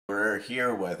We're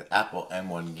here with Apple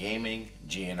M1 Gaming,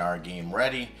 GNR Game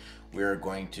Ready. We're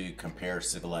going to compare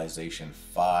Civilization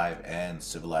 5 and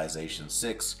Civilization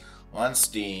 6 on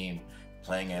Steam,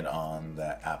 playing it on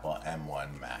the Apple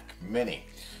M1 Mac Mini.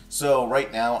 So right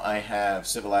now I have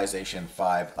Civilization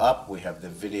 5 up. We have the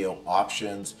video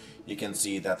options. You can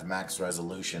see that the max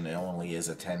resolution only is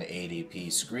a 1080p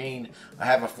screen. I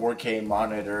have a 4K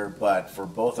monitor, but for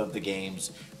both of the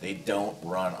games, they don't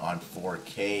run on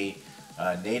 4K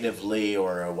natively,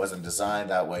 or it wasn't designed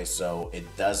that way, so it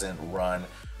doesn't run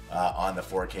on the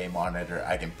 4K monitor.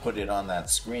 I can put it on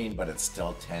that screen, but it's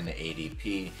still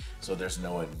 1080p, so there's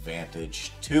no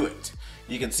advantage to it.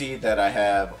 You can see that I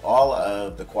have all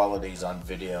of the qualities on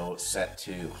video set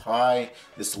to high.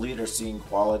 This leader scene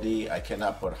quality I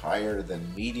cannot put higher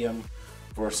than medium.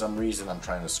 For some reason I'm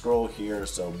trying to scroll here,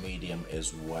 so medium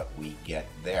is what we get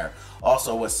there.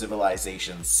 Also with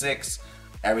Civilization 6,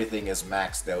 everything is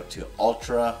maxed out to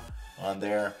Ultra on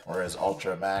there, or is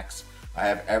Ultra Max. I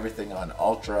have everything on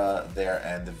Ultra there,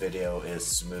 and the video is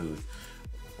smooth.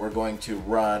 We're going to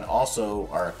run also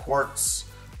our quartz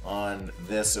on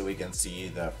this so we can see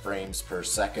the frames per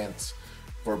second.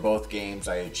 For both games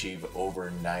I achieve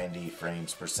over 90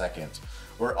 frames per second.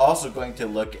 We're also going to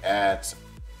look at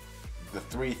the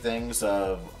three things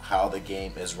of how the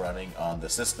game is running on the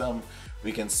system.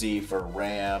 We can see for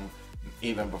RAM,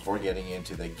 even before getting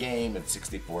into the game, it's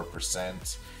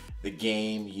 64%. The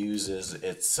game uses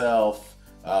itself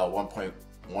 1.14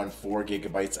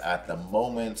 gigabytes at the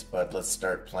moment, but let's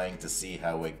start playing to see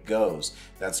how it goes.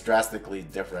 That's drastically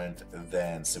different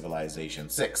than Civilization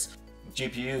 6.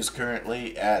 GPU is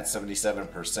currently at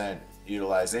 77%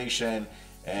 utilization,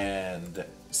 and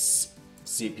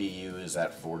CPU is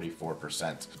at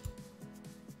 44%.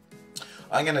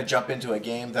 I'm going to jump into a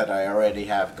game that I already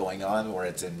have going on where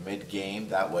it's in mid-game.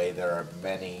 That way there are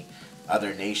many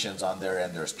other nations on there,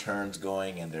 and there's turns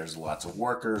going, and there's lots of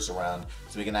workers around,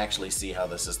 so we can actually see how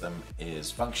the system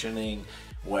is functioning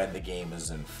when the game is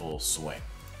in full swing.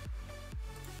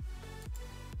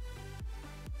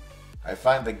 I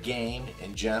find the game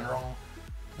in general,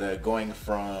 the going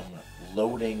from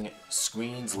loading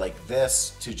screens like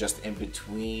this to just in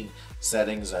between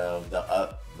settings of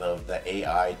the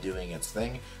AI doing its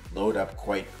thing, load up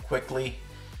quite quickly.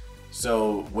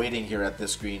 So waiting here at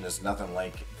this screen is nothing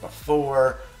like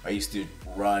before. I used to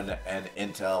run an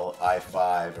Intel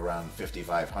i5 around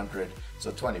 5500,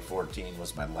 so 2014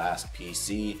 was my last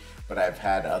PC, but I've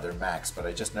had other Macs, but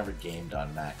I just never gamed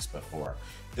on Macs before.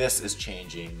 This is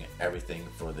changing everything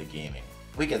for the gaming.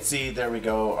 We can see, there we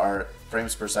go, our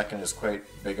frames per second is quite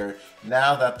bigger.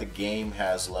 Now that the game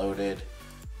has loaded,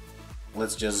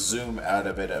 let's just zoom out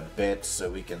of it a bit so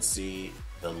we can see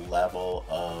the level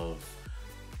of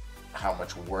how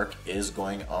much work is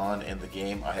going on in the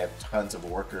game. I have tons of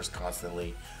workers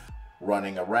constantly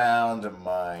running around.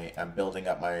 I'm building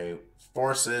up my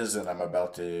forces, and I'm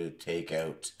about to take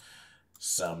out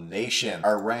some nation.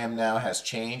 Our RAM now has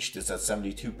changed. It's at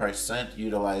 72%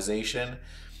 utilization,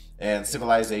 and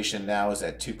Civilization now is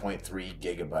at 2.3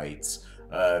 gigabytes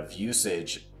of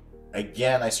usage.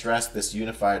 Again, I stress this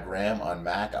unified RAM on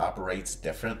Mac operates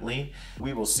differently.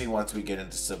 We will see once we get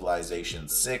into Civilization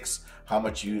 6 how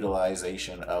much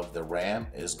utilization of the RAM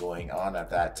is going on at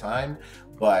that time,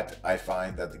 but I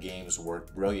find that the games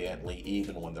work brilliantly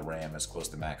even when the RAM is close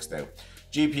to maxed out.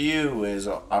 GPU is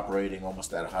operating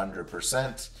almost at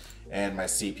 100%, and my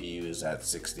CPU is at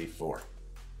 64%.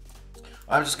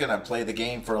 I'm just going to play the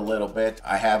game for a little bit.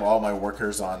 I have all my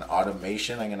workers on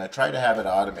automation. I'm going to try to have it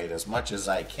automate as much as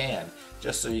I can,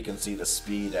 just so you can see the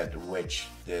speed at which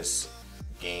this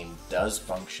game does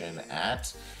function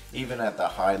at. Even at the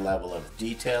high level of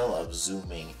detail of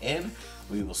zooming in,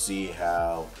 we will see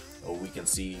how we can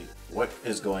see what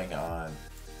is going on.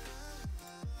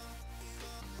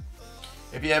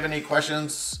 If you have any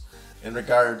questions in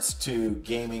regards to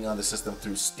gaming on the system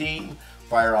through Steam,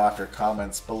 fire off your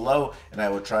comments below and I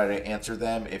will try to answer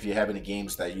them. If you have any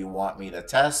games that you want me to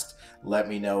test, let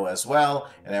me know as well,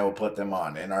 and I will put them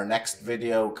on. And our next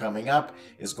video coming up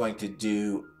is going to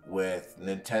do with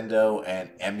Nintendo and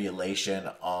emulation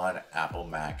on Apple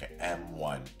Mac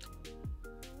M1.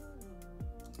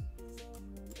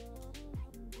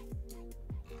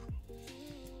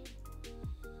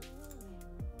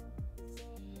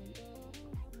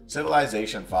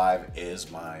 Civilization 5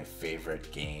 is my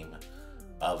favorite game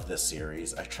of the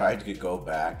series. I tried to go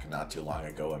back not too long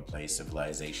ago and play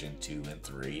Civilization 2 and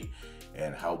 3,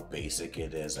 and how basic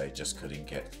it is, I just couldn't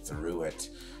get through it.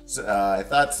 So, I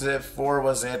thought Civ 4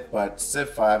 was it, but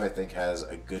Civ 5 I think has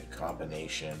a good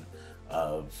combination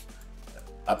of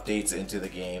updates into the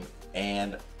game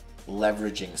and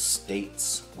leveraging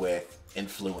states with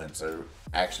influence. I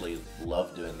actually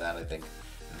love doing that. I think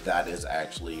that is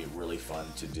actually really fun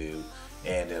to do,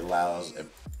 and it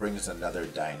brings another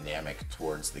dynamic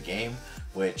towards the game,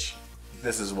 which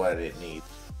this is what it needs.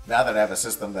 Now that I have a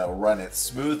system that will run it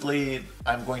smoothly,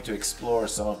 I'm going to explore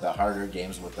some of the harder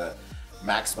games with the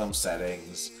maximum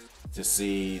settings to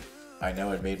see. I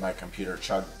know it made my computer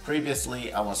chug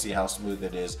previously. I want to see how smooth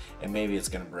it is, and maybe it's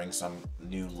going to bring some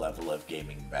new level of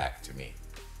gaming back to me.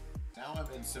 Now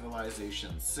I'm in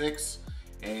Civilization 6,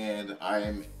 and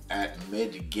I'm at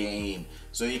mid-game.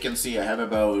 So you can see I have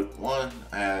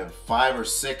I have 5 or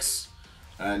 6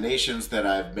 nations that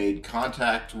I've made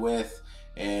contact with,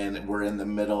 and we're in the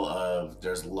middle of,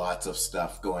 there's lots of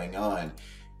stuff going on.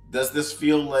 Does this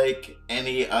feel like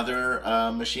any other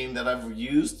machine that I've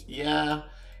used? Yeah,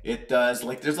 it does.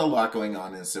 Like, there's a lot going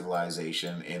on in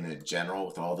Civilization in general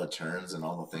with all the turns and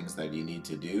all the things that you need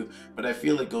to do, but I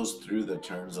feel it goes through the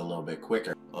turns a little bit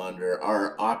quicker. Under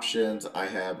our options, I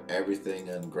have everything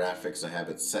in graphics. I have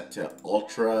it set to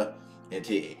ultra.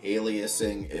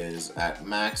 Anti-aliasing is at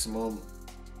maximum.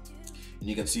 And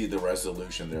you can see the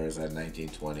resolution there is at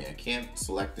 1920. I can't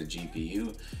select the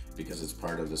GPU because it's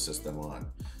part of the system on.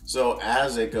 So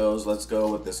as it goes, let's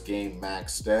go with this game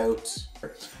maxed out.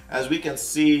 As we can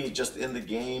see just in the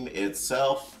game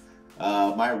itself,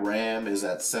 my RAM is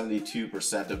at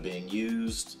 72% of being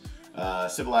used.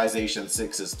 Civilization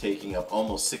 6 is taking up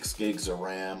almost 6 gigs of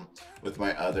RAM. With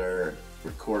my other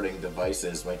recording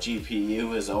devices, my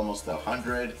GPU is almost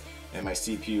 100. And my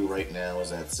CPU right now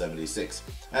is at 76.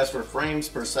 As for frames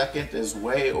per second, is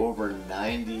way over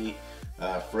 90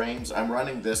 frames. I'm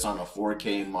running this on a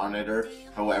 4K monitor.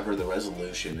 However, the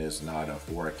resolution is not a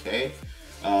 4K,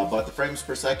 but the frames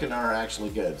per second are actually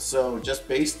good. So just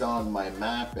based on my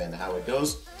map and how it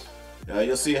goes,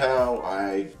 you'll see how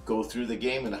I go through the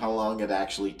game and how long it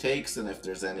actually takes, and if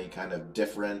there's any kind of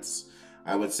difference.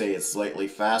 I would say it's slightly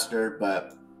faster,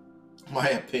 but my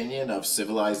opinion of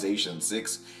Civilization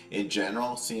 6 in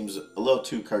general seems a little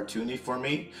too cartoony for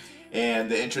me. And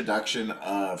the introduction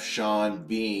of Sean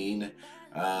Bean,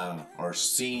 or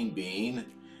Scene Bean,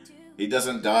 he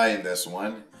doesn't die in this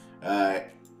one.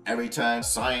 Every time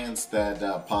science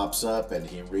that pops up and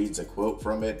he reads a quote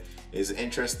from it is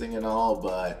interesting and all,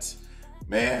 but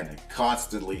man, it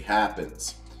constantly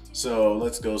happens. So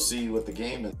let's go see what the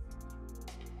game is.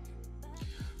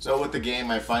 So with the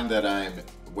game, I find that I'm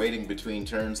waiting between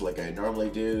turns like I normally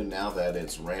do. Now that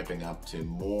it's ramping up to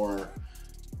more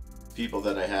people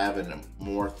that I have and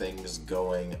more things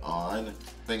going on. The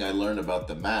thing I learned about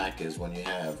the Mac is when you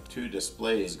have 2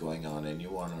 displays going on and you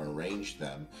want to arrange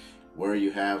them, where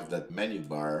you have the menu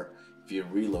bar, if you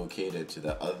relocate it to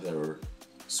the other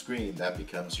screen, that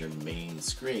becomes your main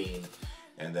screen,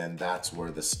 and then that's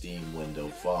where the Steam window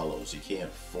follows. You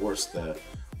can't force the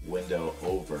window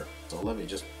over. So let me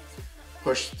just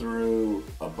push through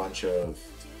a bunch of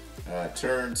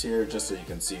turns here just so you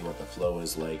can see what the flow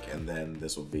is like, and then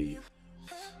this will be.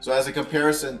 So as a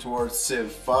comparison towards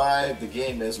Civ 5, the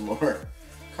game is more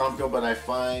comical, but I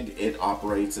find it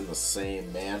operates in the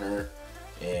same manner,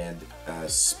 and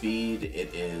speed,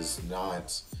 it is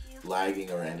not lagging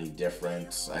or any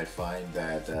different. I find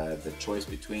that the choice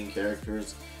between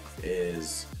characters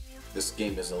is, this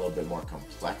game is a little bit more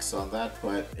complex on that,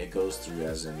 but it goes through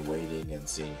as in waiting and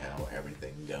seeing how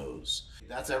everything goes.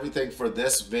 That's everything for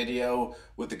this video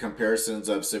with the comparisons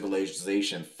of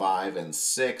Civilization 5 and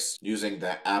 6 using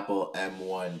the Apple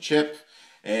M1 chip.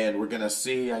 And we're gonna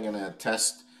see, I'm gonna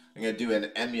do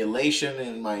an emulation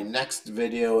in my next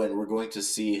video, and we're going to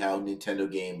see how Nintendo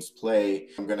games play.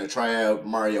 I'm gonna try out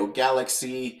Mario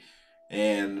Galaxy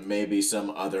and maybe some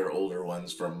other older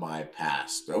ones from my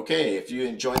past. Okay, if you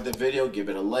enjoyed the video, give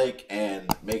it a like and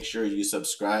make sure you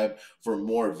subscribe for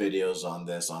more videos on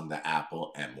this on the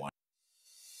Apple M1.